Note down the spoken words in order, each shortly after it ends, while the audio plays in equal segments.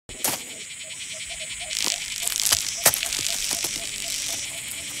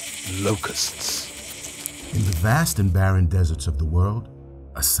locusts. In the vast and barren deserts of the world,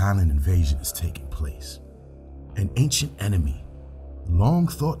 a silent invasion is taking place. An ancient enemy, long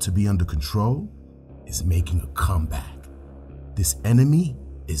thought to be under control, is making a comeback. This enemy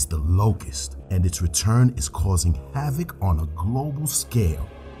is the locust, and its return is causing havoc on a global scale.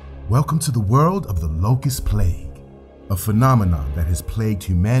 Welcome to the world of the locust plague, a phenomenon that has plagued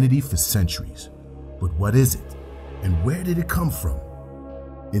humanity for centuries. But what is it, and where did it come from?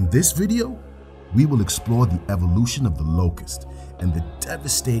 In this video, we will explore the evolution of the locust and the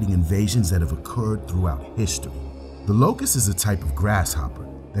devastating invasions that have occurred throughout history. The locust is a type of grasshopper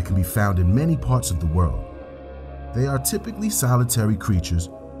that can be found in many parts of the world. They are typically solitary creatures,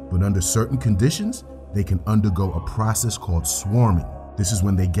 but under certain conditions, they can undergo a process called swarming. This is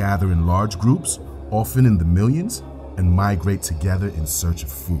when they gather in large groups, often in the millions, and migrate together in search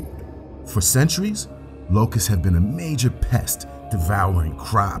of food. For centuries, locusts have been a major pest, devouring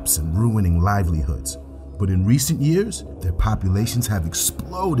crops and ruining livelihoods. But in recent years, their populations have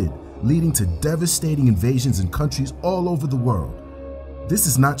exploded, leading to devastating invasions in countries all over the world. This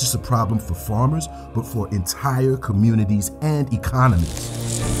is not just a problem for farmers, but for entire communities and economies.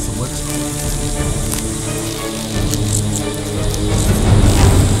 So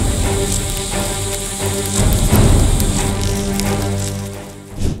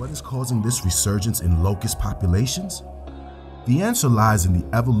what is causing this resurgence in locust populations? The answer lies in the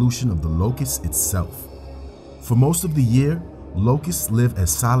evolution of the locust itself. For most of the year, locusts live as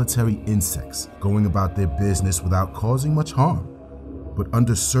solitary insects, going about their business without causing much harm. But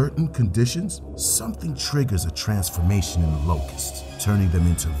under certain conditions, something triggers a transformation in the locusts, turning them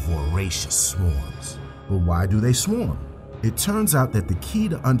into voracious swarms. But why do they swarm? It turns out that the key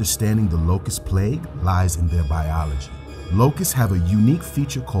to understanding the locust plague lies in their biology. Locusts have a unique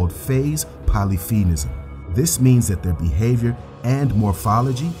feature called phase polyphenism. This means that their behavior and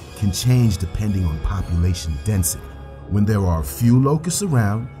morphology can change depending on population density. When there are a few locusts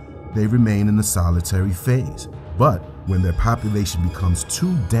around, they remain in the solitary phase. But when their population becomes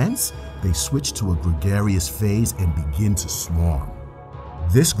too dense, they switch to a gregarious phase and begin to swarm.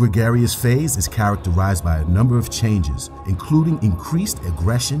 This gregarious phase is characterized by a number of changes, including increased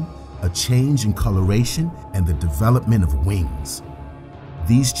aggression, a change in coloration, and the development of wings.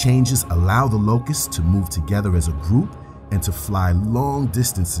 These changes allow the locusts to move together as a group and to fly long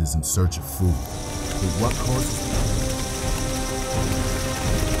distances in search of food. But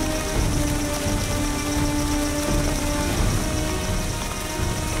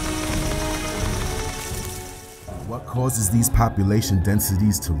what causes these population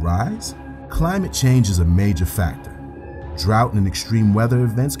densities to rise? Climate change is a major factor. Drought and extreme weather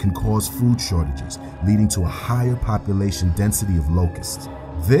events can cause food shortages, leading to a higher population density of locusts.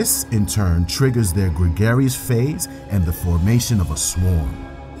 This, in turn, triggers their gregarious phase and the formation of a swarm.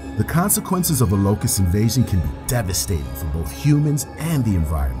 The consequences of a locust invasion can be devastating for both humans and the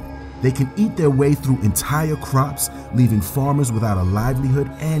environment. They can eat their way through entire crops, leaving farmers without a livelihood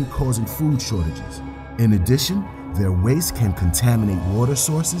and causing food shortages. In addition, their waste can contaminate water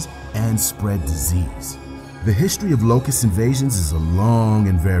sources and spread disease. The history of locust invasions is a long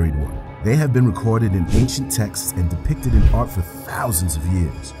and varied one. They have been recorded in ancient texts and depicted in art for thousands of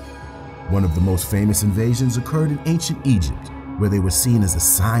years. One of the most famous invasions occurred in ancient Egypt, where they were seen as a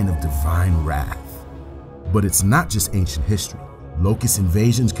sign of divine wrath. But it's not just ancient history. Locust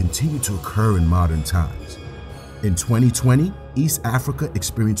invasions continue to occur in modern times. In 2020, East Africa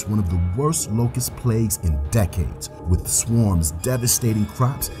experienced one of the worst locust plagues in decades, with swarms devastating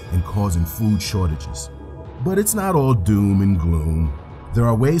crops and causing food shortages. But it's not all doom and gloom. There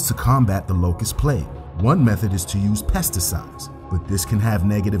are ways to combat the locust plague. One method is to use pesticides, but this can have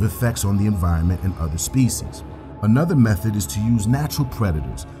negative effects on the environment and other species. Another method is to use natural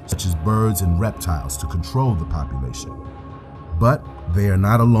predators, such as birds and reptiles, to control the population. But they are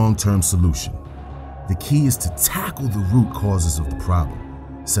not a long-term solution. The key is to tackle the root causes of the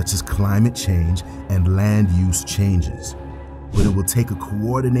problem, such as climate change and land use changes. But it will take a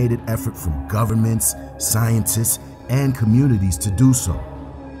coordinated effort from governments, scientists, and communities to do so.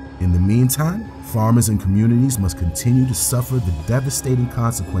 In the meantime, farmers and communities must continue to suffer the devastating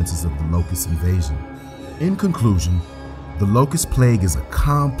consequences of the locust invasion. In conclusion, the locust plague is a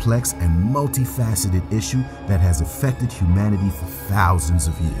complex and multifaceted issue that has affected humanity for thousands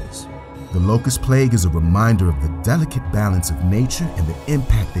of years. The locust plague is a reminder of the delicate balance of nature and the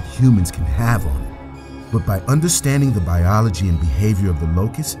impact that humans can have on it. But by understanding the biology and behavior of the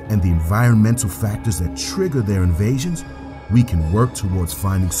locusts and the environmental factors that trigger their invasions, we can work towards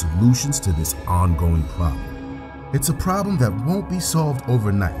finding solutions to this ongoing problem. It's a problem that won't be solved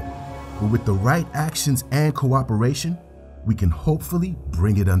overnight, but with the right actions and cooperation, we can hopefully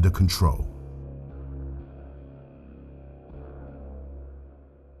bring it under control.